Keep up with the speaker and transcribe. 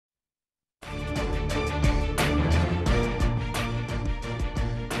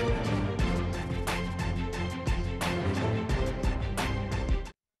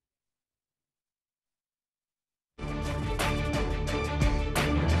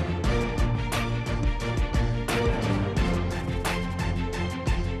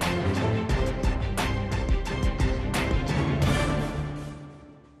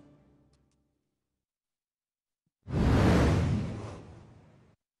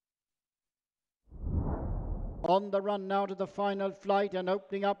On the run now to the final flight and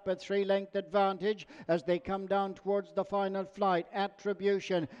opening up a 3-length advantage as they come down towards the final flight.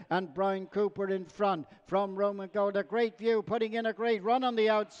 Attribution and Brian Cooper in front from Roman Gold. A great view, putting in a great run on the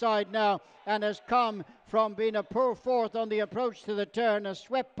outside now, and has come from being a poor fourth on the approach to the turn, has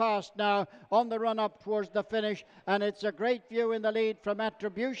swept past now on the run up towards the finish, and it's a great view in the lead from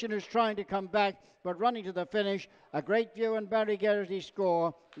Attribution, who's trying to come back but running to the finish. A great view and Barry Geraghty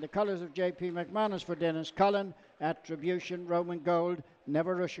score. The colours of J.P. McManus for Dennis Cullen. Attribution, Roman Gold,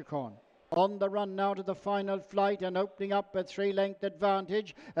 Never Rushicorn. On the run now to the final flight and opening up a 3-length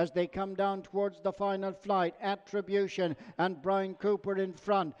advantage as they come down towards the final flight. Attribution and Brian Cooper in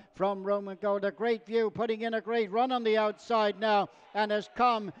front from Roman Gold. A great view, putting in a great run on the outside now, and has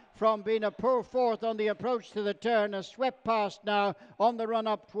come from being a poor fourth on the approach to the turn, has swept past now on the run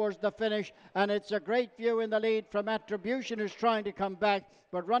up towards the finish, and it's a great view in the lead from Attribution, who's trying to come back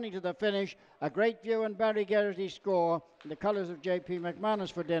but running to the finish. A great view and Barry Geraghty score. The colours of J.P. McManus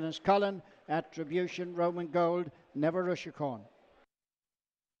for Dennis Cullen. Attribution, Roman Gold, Never Rushicorn.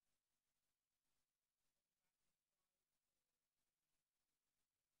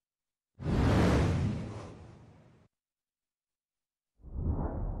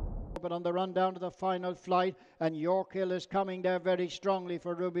 But on the run down to the final flight, and York Hill is coming there very strongly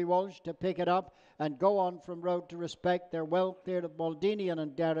for Ruby Walsh to pick it up and go on from Road to Respect. They're well cleared of Maldinian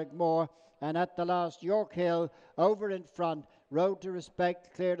and Derek Moore, and at the last York Hill over in front. Road to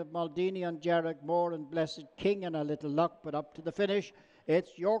Respect cleared of Maldini and Derek Moore and Blessed King, and a little luck, but up to the finish.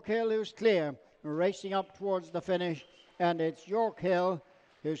 It's York Hill who's clear, racing up towards the finish, and it's York Hill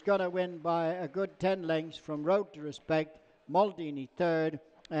who's going to win by a good 10 lengths from Road to Respect. Maldini third,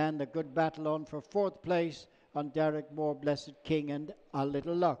 and a good battle on for fourth place on Derek Moore, Blessed King, and a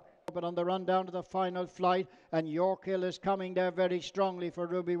little luck. But on the run down to the final flight, and York Hill is coming there very strongly for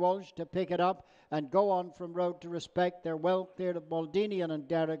Ruby Walsh to pick it up and go on from Road to Respect. They're well cleared of Maldinian and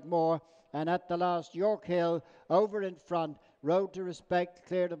Derek Moore, and at the last York Hill over in front. Road to Respect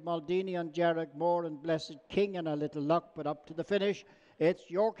cleared of Maldini and Derek Moore and Blessed King, and a little luck, but up to the finish. It's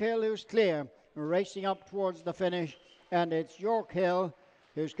York Hill who's clear, racing up towards the finish, and it's York Hill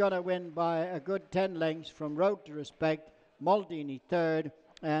who's going to win by a good 10 lengths from Road to Respect. Maldini third,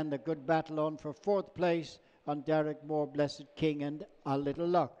 and a good battle on for fourth place on Derek Moore, Blessed King, and a little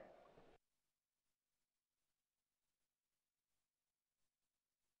luck.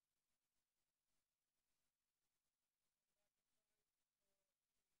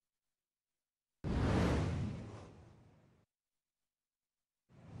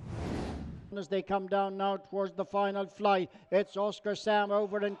 As they come down now towards the final flight, it's Oscar Sam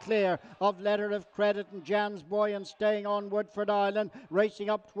over and clear of Letter of Credit and Jan's Boy, and staying on Woodford Island, racing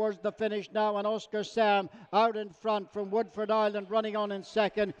up towards the finish now, and Oscar Sam out in front from Woodford Island, running on in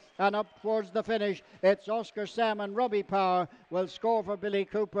second, and up towards the finish. It's Oscar Sam, and Robbie Power will score for Billy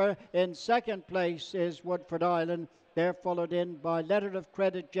Cooper. In second place is Woodford Island. They're followed in by Letter of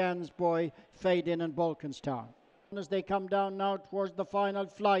Credit, Jan's Boy, Fade In, and Balkanstown. As they come down now towards the final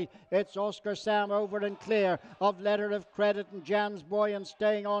flight, it's Oscar Sam over and clear of Letter of Credit and Jan's Boy, and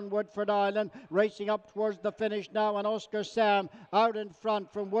staying on Woodford Island, racing up towards the finish now, and Oscar Sam out in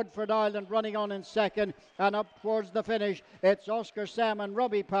front from Woodford Island, running on in second, and up towards the finish. It's Oscar Sam, and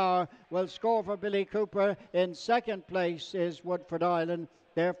Robbie Power will score for Billy Cooper. In second place is Woodford Island.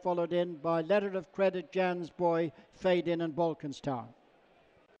 They're followed in by Letter of Credit, Jan's Boy, Fade In, and Balkanstown.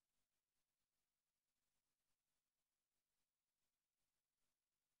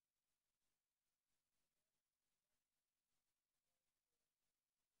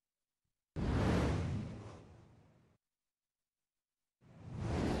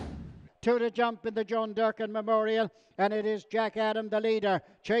 Two to jump in the John Durkin Memorial, and it is Jack Adam, the leader,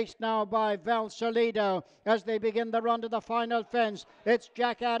 chased now by Val Solido as they begin the run to the final fence. It's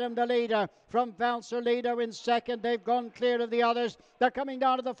Jack Adam, the leader, from Val Solido in second. They've gone clear of the others. They're coming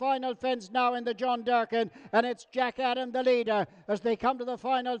down to the final fence now in the John Durkin, and it's Jack Adam, the leader, as they come to the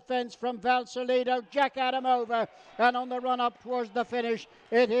final fence from Val Solido. Jack Adam over, and on the run up towards the finish,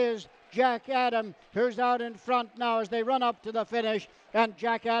 it is Jack Adam who's out in front now as they run up to the finish, and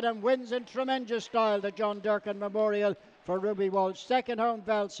Jack Adam wins in tremendous style the John Durkin Memorial for Ruby Walsh. Second home,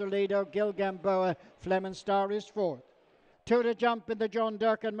 Val Solido. Gil Gamboa, Fleming Star is fourth. Two to jump in the John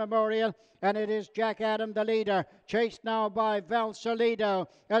Durkin Memorial, and it is Jack Adam, the leader, chased now by Val Solido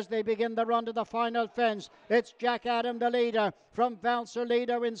as they begin the run to the final fence. It's Jack Adam, the leader, from Val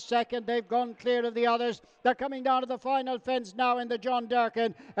Solido in second. They've gone clear of the others. They're coming down to the final fence now in the John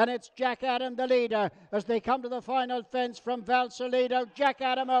Durkin, and it's Jack Adam, the leader, as they come to the final fence from Val Solido. Jack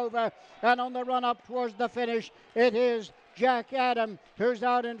Adam over, and on the run up towards the finish, it is Jack Adam, who's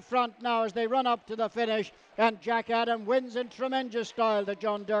out in front now as they run up to the finish. And Jack Adam wins in tremendous style the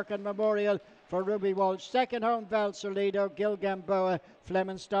John Durkin Memorial for Ruby Walsh. Second home, Valsolido. Gil Gamboa.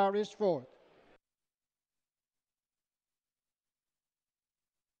 Fleming Star is fourth.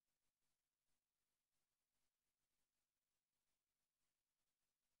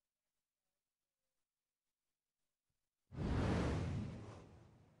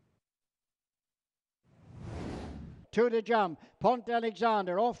 To the jump, Pont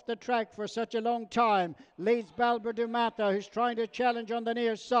Alexander off the track for such a long time, leads Balberdumata, who's trying to challenge on the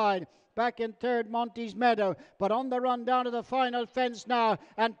near side. Back in third, Monty's Meadow, but on the run down to the final fence now,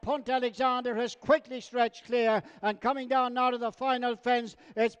 and Pont Alexander has quickly stretched clear, and coming down now to the final fence,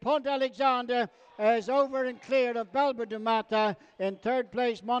 it's Pont Alexander is over and clear of Balberdumata. In third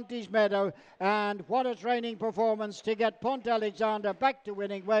place, Monty's Meadow, and what a training performance to get Pont Alexander back to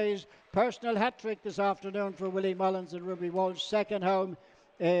winning ways. Personal hat-trick this afternoon for Willie Mullins and Ruby Walsh. Second home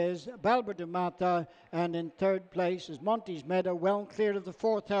is Balberdumata, and in third place is Monty's Meadow, well clear of the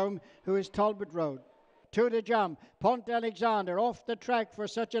fourth home, who is Talbot Road. To the jump, Pont Alexander off the track for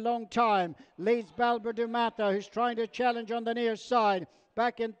such a long time, leads Balberdumata, who's trying to challenge on the near side.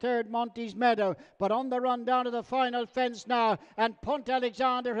 Back in third, Monty's Meadow, but on the run down to the final fence now, and Pont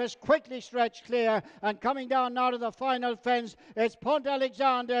Alexander has quickly stretched clear, and coming down now to the final fence, it's Pont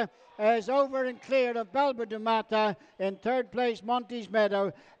Alexander is over and clear of Balberdumata. In third place, Monty's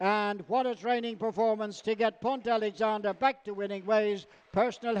Meadow, and what a training performance to get Pont Alexander back to winning ways.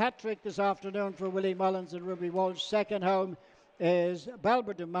 Personal hat-trick this afternoon for Willie Mullins and Ruby Walsh. Second home is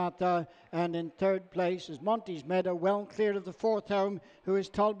Balberdumata, and in third place is Monty's Meadow, well clear of the fourth home, who is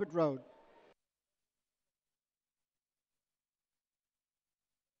Talbot Road.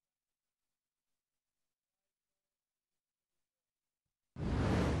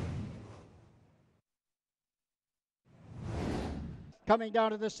 Coming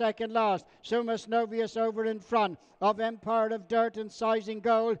down to the second last, Sumus Novius over in front of Empire of Dirt and Sizing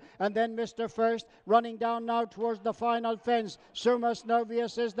Gold, and then Mr. First running down now towards the final fence. Sumus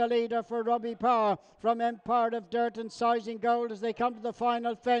Novius is the leader for Robbie Power from Empire of Dirt and Sizing Gold as they come to the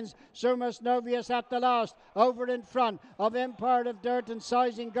final fence. Sumus Novius at the last, over in front of Empire of Dirt and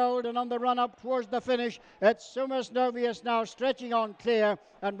Sizing Gold, and on the run up towards the finish, it's Sumus Novius now stretching on clear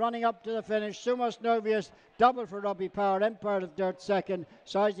and running up to the finish. Sumus Novius, double for Robbie Power, Empire of Dirt second,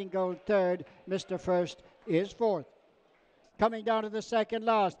 Sizing Gold third, Mr. First is fourth. Coming down to the second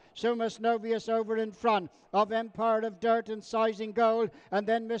last, Sumus Novius over in front of Empire of Dirt and Sizing Gold, and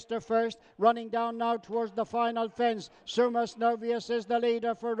then Mr. First running down now towards the final fence. Sumus Novius is the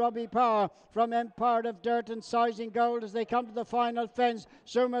leader for Robbie Power from Empire of Dirt and Sizing Gold as they come to the final fence.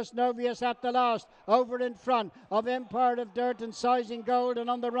 Sumus Novius at the last, over in front of Empire of Dirt and Sizing Gold, and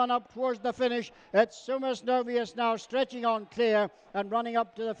on the run up towards the finish, it's Sumus Novius now stretching on clear and running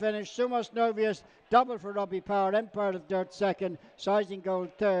up to the finish. Sumus Novius, double for Robbie Power, Empire of Dirt second, Sizing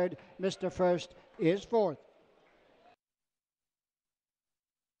Gold third, Mr. First is fourth.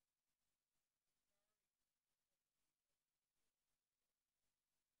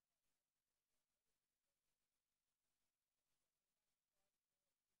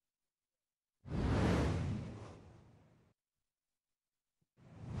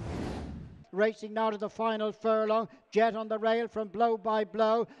 Racing now to the final furlong, Jet on the rail from Blow by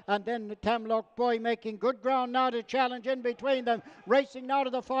Blow, and then Tamlock Boy making good ground now to challenge in between them. Racing now to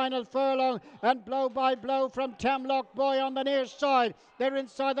the final furlong, and Blow by Blow from Tamlock Boy on the near side. They're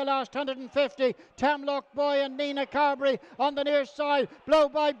inside the last 150. Tamlock Boy and Nina Carberry on the near side. Blow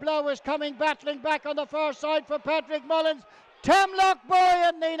by Blow is coming battling back on the far side for Patrick Mullins. Tamlock Boy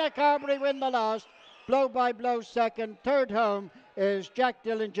and Nina Carberry win the last. Blow by Blow second. Third home is Jack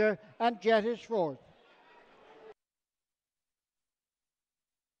Dillinger, and Jet is fourth.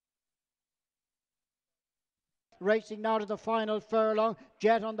 Racing now to the final furlong,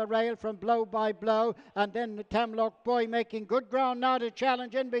 Jet on the rail from Blow by Blow, and then Tamlock Boy making good ground now to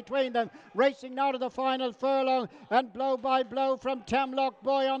challenge in between them. Racing now to the final furlong, and Blow by Blow from Tamlock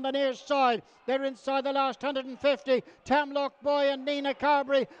Boy on the near side. They're inside the last 150. Tamlock Boy and Nina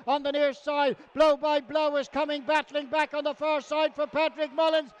Carberry on the near side. Blow by Blow is coming battling back on the far side for Patrick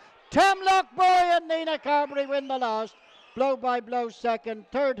Mullins. Tamlock Boy and Nina Carberry win the last. Blow by Blow second.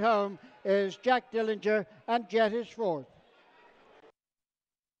 Third home is Jack Dillinger, and Jet is fourth.